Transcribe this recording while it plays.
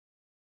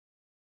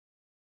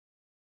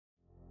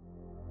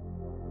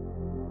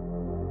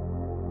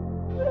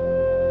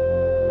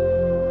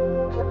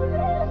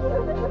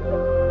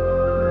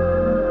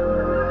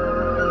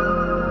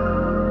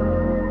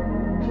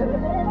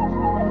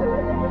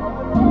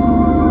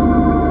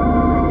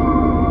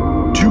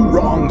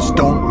wrongs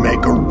don't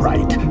make a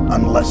right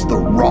unless the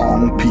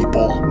wrong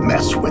people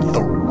mess with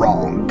the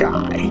wrong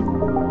guy.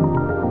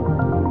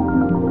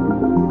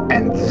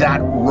 And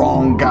that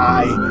wrong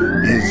guy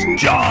is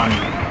John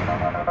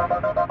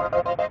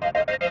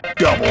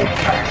Double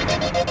Packed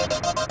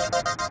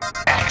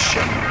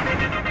Action.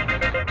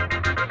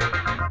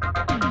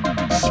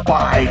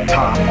 Spy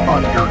top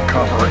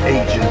undercover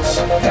agents,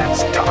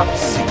 that's top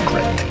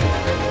secret.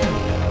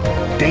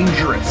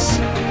 Dangerous,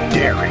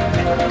 daring,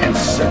 and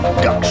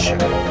seduction.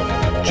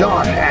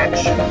 John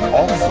Action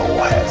also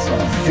has a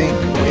thing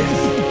with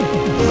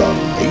the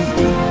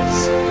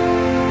ladies.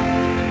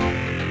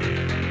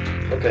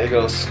 Okay,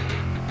 girls,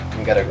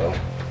 we gotta go.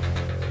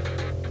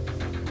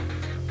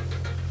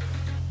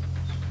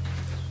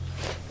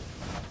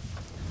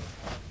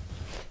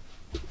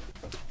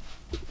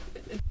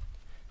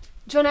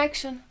 John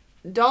Action,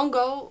 don't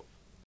go.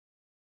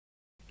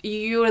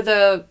 You're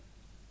the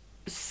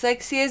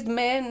sexiest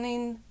man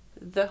in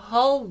the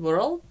whole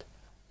world?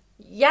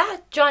 Yeah,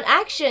 John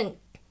Action,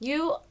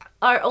 you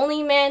are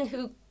only man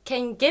who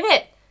can give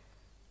it.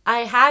 I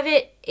have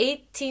it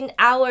 18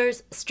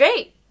 hours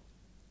straight.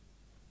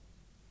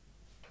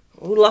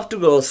 Would love to,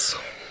 girls,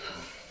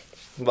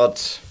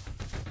 but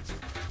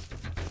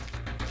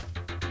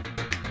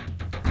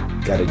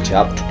got a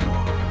job to do.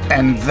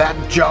 And that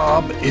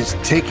job is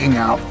taking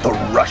out the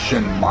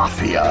Russian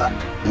Mafia,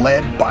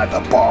 led by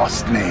the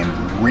boss named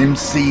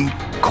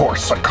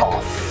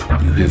Rimsky-Korsakov.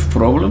 You have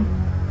problem?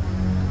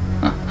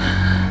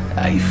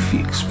 I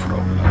fix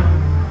problem.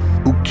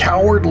 Who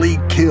cowardly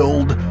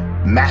killed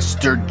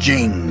Master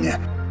Jing,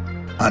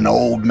 an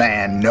old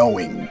man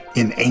knowing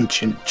in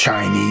ancient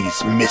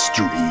Chinese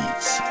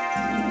mysteries,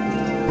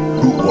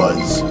 who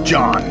was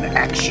John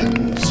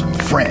Action's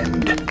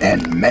friend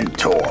and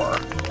mentor.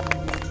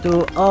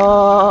 To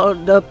all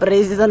the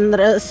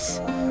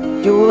prisoners,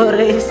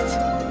 tourists,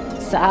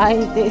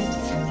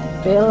 scientists,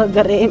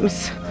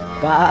 pilgrims,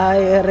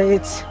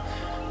 pirates,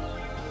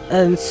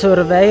 and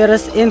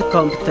surveyors in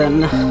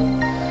Compton,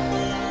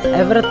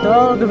 ever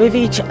talk with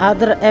each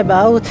other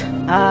about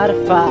our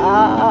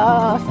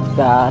fast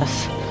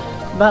cars.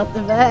 But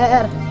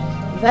where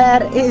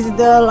is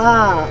the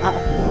love?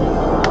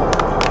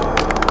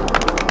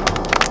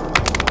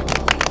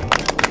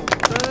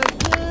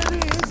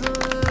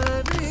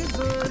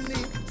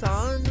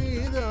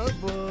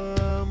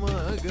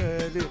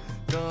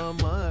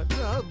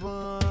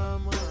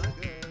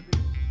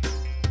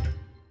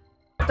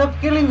 Stop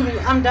killing me,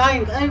 I'm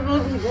dying. I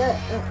will be dead.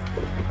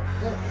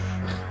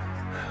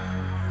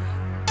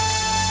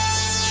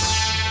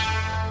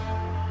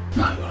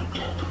 Now you're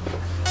dead.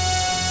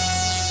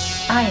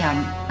 I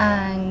am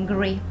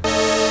angry.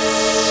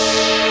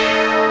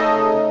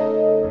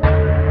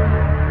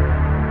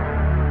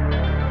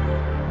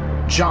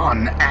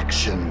 John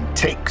Action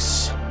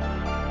takes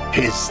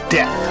his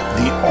death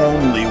the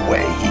only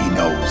way he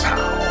knows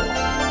how,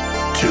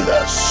 to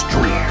the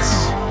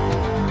streets.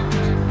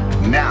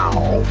 Now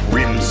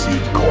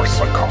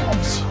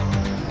Rimsky-Korsakov's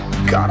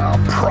got a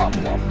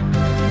problem.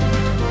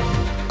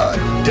 A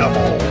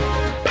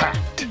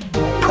double-packed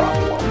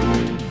problem.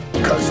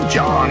 'Cause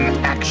John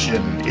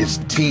Action is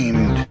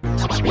teamed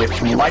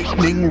with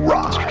Lightening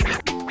Rodd,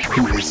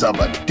 who is of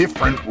a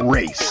different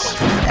race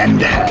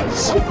and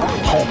has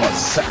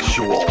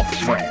homosexual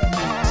friends.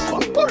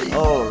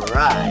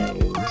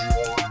 Alright.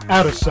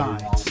 Out of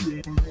sight.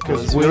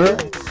 'Cause we're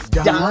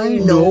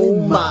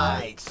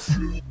dynamite.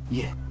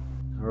 Yeah.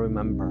 I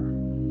remember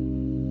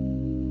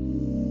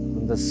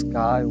when the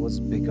sky was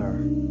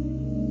bigger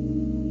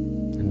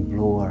and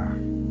bluer.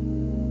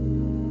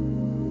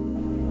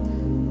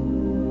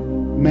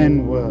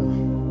 Men were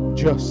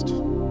just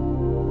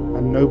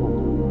and noble.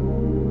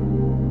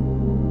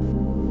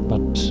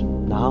 But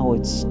now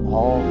it's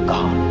all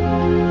gone.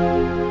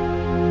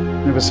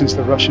 Ever since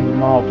the Russian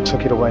mob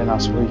took it away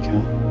last week,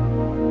 huh?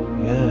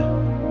 Yeah.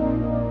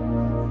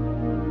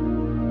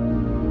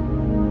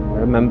 I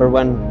remember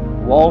when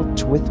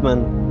Walt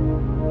Whitman,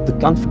 the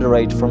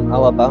Confederate from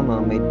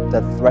Alabama, made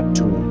that threat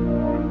to me.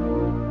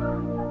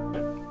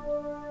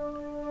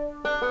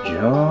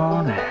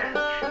 John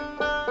Action.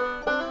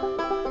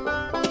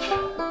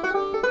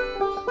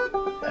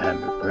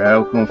 I'm a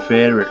proud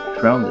Confederate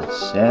from the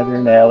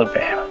southern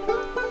Alabama,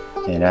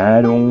 and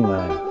I don't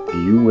like the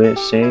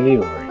USA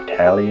or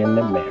Italian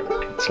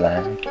Americans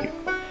like you.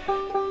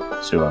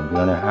 So I'm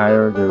gonna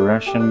hire the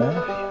Russian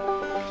Mafia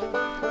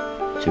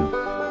to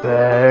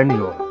burn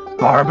your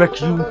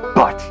barbecue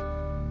butt.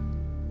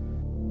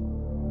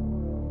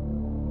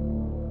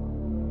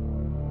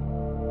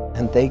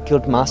 And they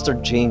killed Master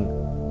Jing,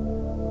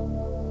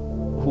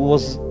 who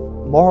was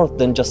more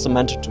than just a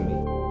mentor to me.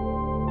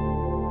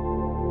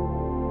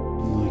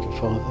 Like a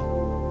father.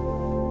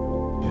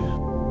 Yeah.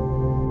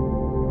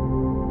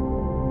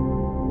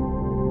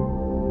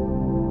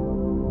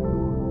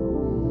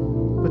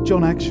 But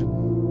John Action,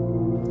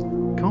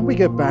 can't we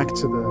get back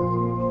to the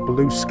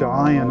blue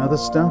sky and other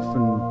stuff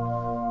and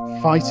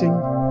fighting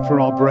for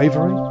our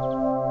bravery?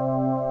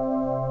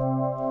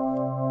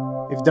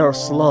 If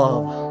there's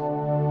love,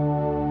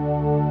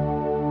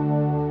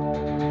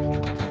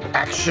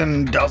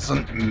 Action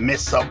doesn't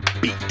miss a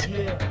beat.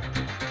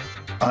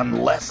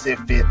 Unless if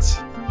it's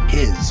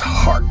his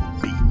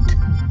heartbeat.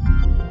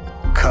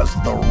 'Cause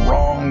the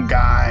wrong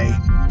guy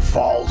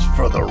falls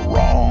for the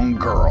wrong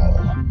girl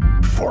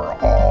for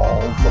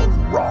all the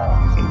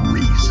wrong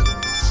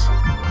reasons.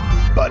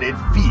 But it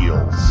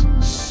feels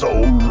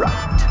so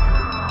right.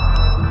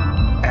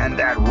 And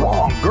that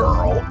wrong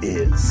girl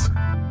is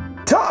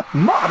Top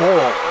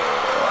Model!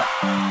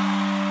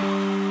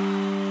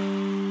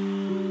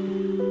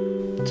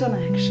 John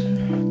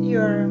Action,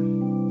 you're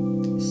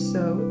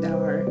so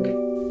dark,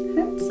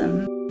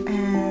 handsome,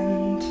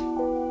 and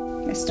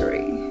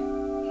mystery.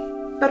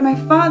 But my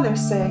father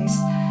says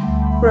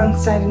wrong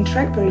side in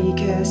track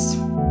because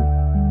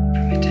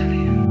I'm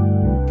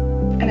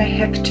Italian. And I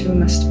have to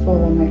must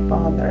follow my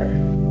father.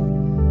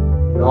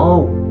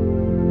 No.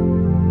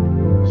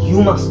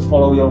 You must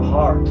follow your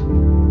heart.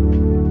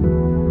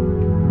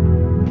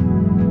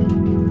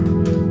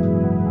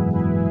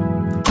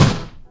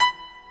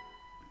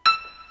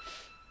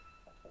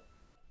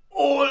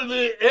 All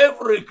the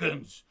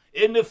Africans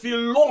and the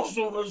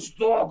philosophers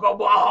talk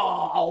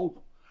about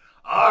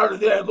are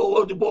the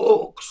good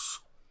books.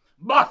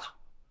 But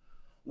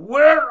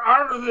where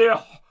are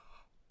the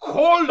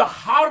cold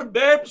hard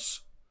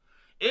babes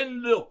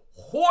and the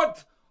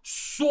hot,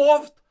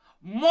 soft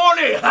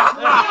money?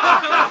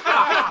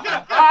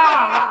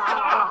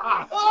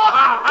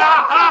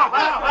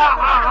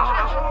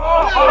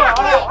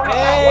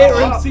 Hey,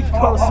 Ramsey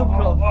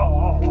Korsakov.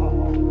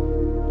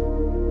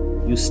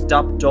 You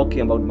stop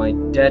talking about my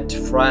dead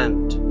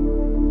friend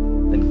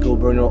and go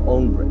burn your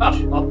own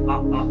bridge.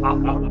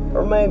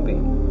 Or maybe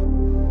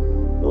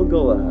we'll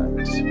go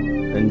ahead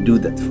and do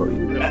that for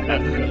you.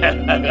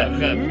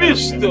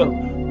 Mr.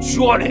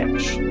 John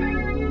Action.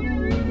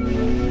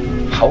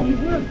 How you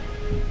doing?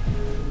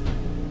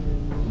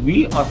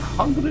 We are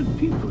 100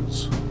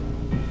 peoples.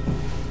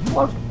 You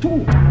are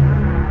 2.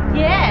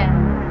 Yeah,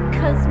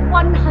 'cause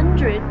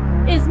 100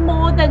 is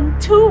more than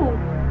 2.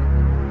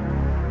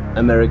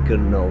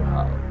 American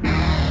know-how.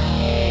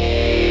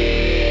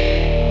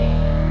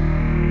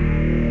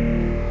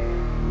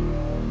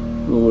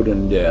 Good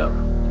and dare.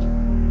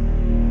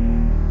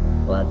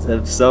 Let's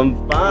have some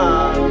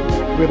fun.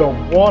 With a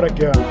water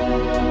gun.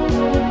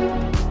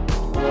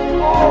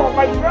 Oh,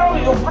 my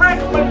belly, you break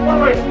my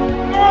belly!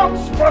 No,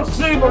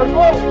 спасибо,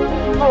 no!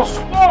 No,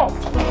 stop!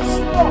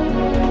 Stop!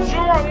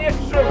 John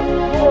Action!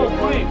 Oh,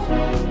 please!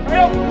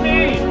 Help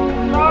me!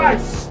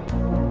 Guys!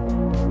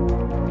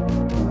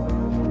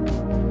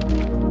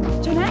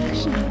 John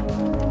Action,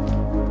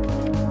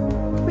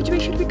 which way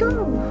should we go?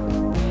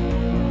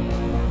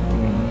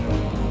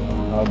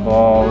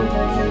 About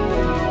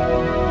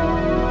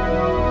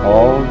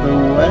all the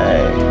way.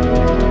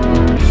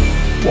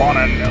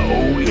 Wanna know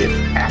if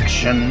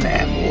Action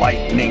and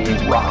Lightning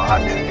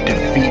Rodd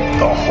defeat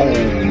the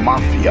whole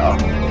Mafia?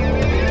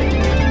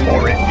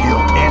 Or if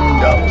you'll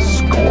end up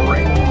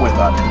scoring with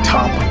a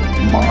top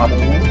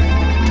model?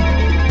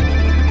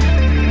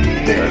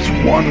 There's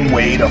one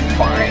way to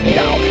find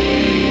out.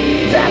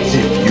 That's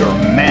if you're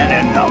man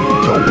enough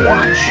to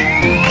watch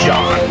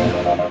John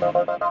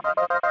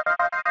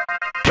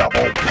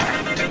Double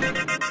Packed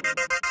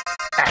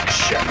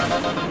Action.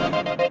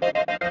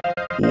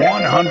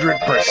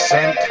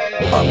 100%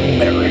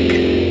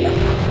 American.